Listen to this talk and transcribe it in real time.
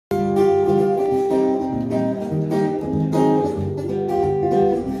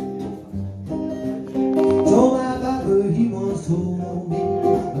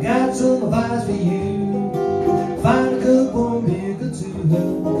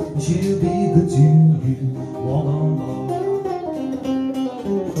and she'll be good to you. Walk on, boy,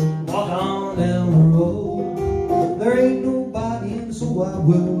 walk on down the road. There ain't nobody in this wide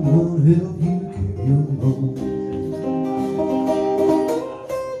world gonna help you carry your load.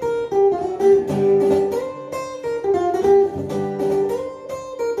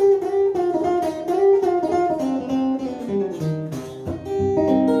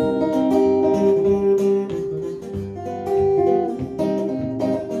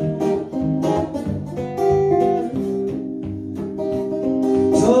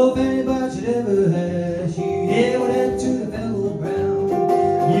 So if anybody should ever ask you, yeah, what happened to the fellow Brown?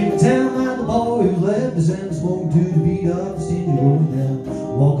 You can tell him I'm the boy who left us and smoked to the beat of the city going down.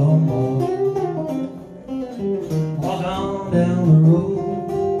 Walk on, boy, walk on down the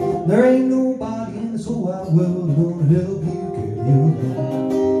road. There ain't nobody in this whole wide world gonna help you carry your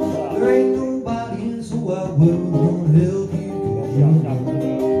load. There ain't nobody in this whole wide world gonna help you carry your load.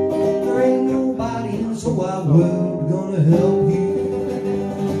 There ain't nobody in this whole wide world gonna help you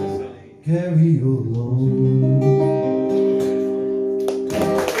carry your load.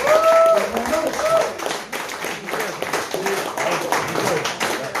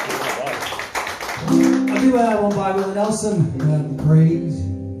 I do what I want by Willie Nelson. I'm crazy.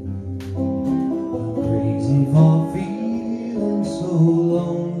 I'm crazy for feeling so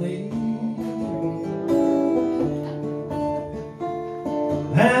lonely.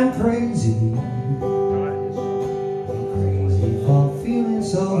 I'm crazy. I'm crazy for feeling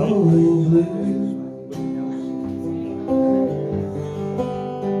so blue.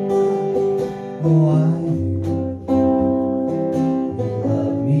 Why you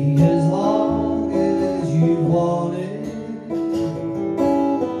love me as long as you wanted,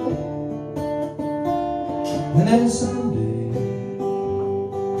 and then someday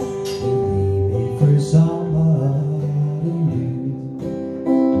you leave me for somebody new.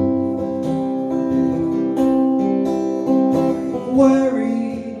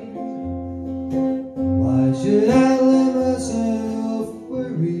 Worry, why should I let myself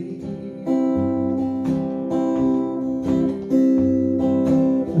worry?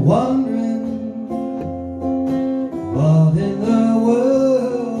 Wondering what in the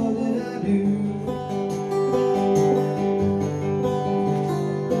world did I do?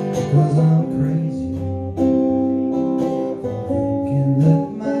 'Cause I'm crazy for thinking that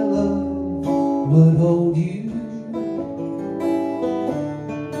my love would hold you.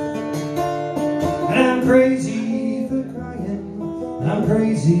 And I'm crazy for crying, I'm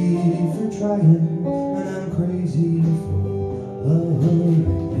crazy for trying, and I'm crazy for loving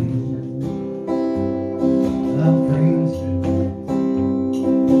you. I'm crazy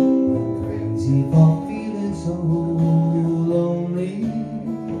for feeling so lonely.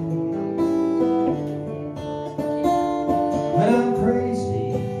 And I'm crazy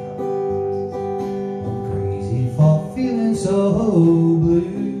for feeling so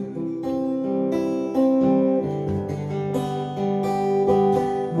blue.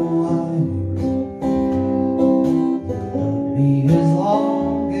 As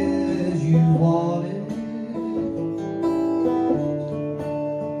long as you wanted,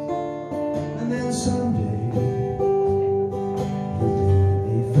 and then someday you'll leave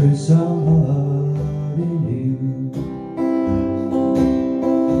me for somebody new.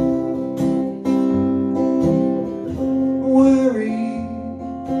 Worry,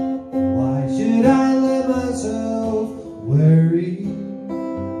 why should I let myself worry?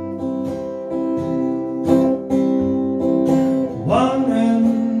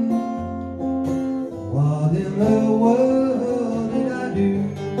 Wondering what in the world did I do?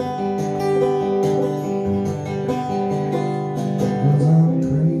 'Cause I'm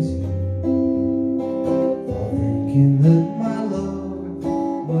crazy for thinking that my love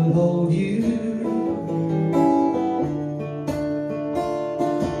would hold you.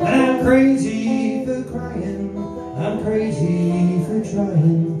 And I'm crazy for crying, I'm crazy for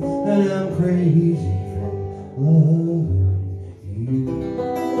trying, and I'm crazy for loving.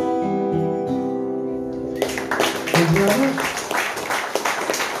 Thank you very much.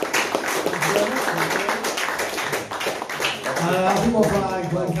 I think we'll try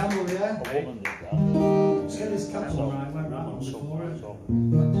Glen Campbell, yeah? Let's get this capsule right, went right on before it.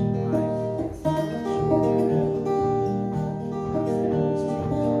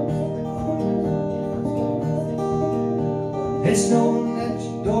 It's known that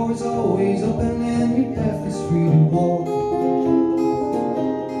your door is always open and your path is free to walk.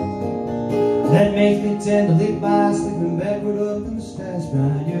 That makes me tend to leave my sleeping backward up in the stairs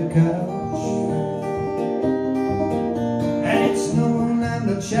behind your couch. And it's known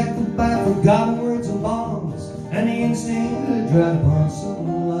I'm shackled by forgotten words and bonds, and the instinct to drive upon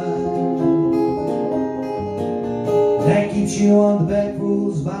someone that keeps you on the back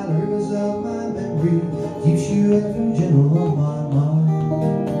roads by the rivers of my memory, keeps you ever gentle on my mind.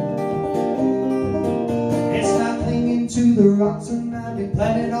 It's not clinging to the rocks and I've been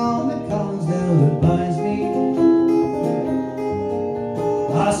planted on the columns now that binds me.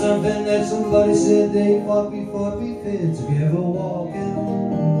 Something that somebody said they fought before we fit together walking.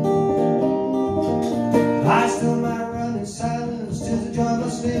 I still might run in silence till the joy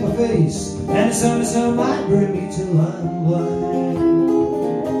must in my face, and the sun might burn me till I'm blind.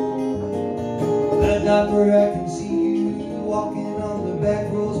 But doctor, I can see you walking on the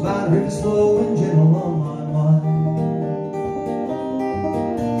back roads by the river, slow and gentle on my mind.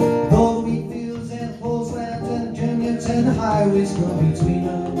 All the wheat fields and the post lands and the juniors and the highways come between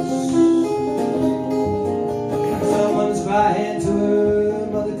us. Someone's crying to her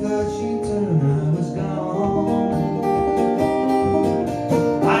mother 'cause she turned and I was gone.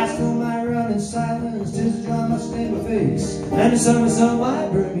 I still might run in silence till the drum must stay my face, and the sun might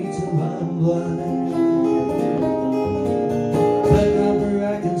burn me till I'm blind. But remember,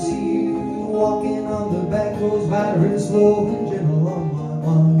 I can see you walking on the back roads by the river, slow and gentle on my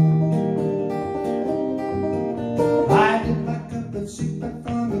mind. I did my cup of soup back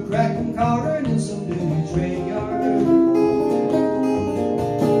from the cracking cauldron in some dirty train yard.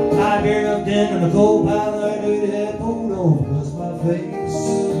 I beer up in a coal pile, I knew the head pulled over across my face.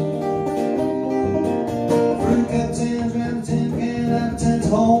 Fruit cup tins round the tin can, I pretend to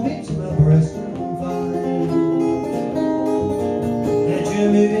hold me to my breast and find that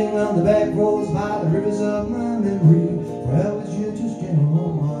you're moving on the back roads by the rivers of my memory, for how was you just gentle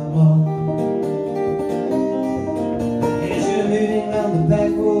on my mind. Yes, you're moving on the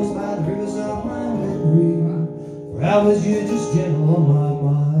back roads by the rivers of my memory, for how was you just gentle on my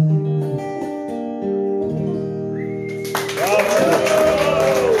mind.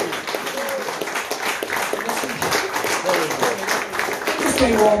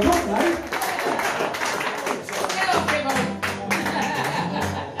 Stay warmed up, mate.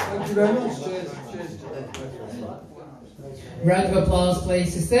 Thank you very much. Cheers. Cheers. Round of applause, please,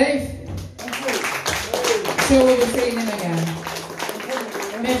 to Steve. So we'll be seeing him again.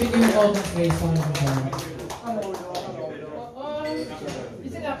 Maybe do an open space on him.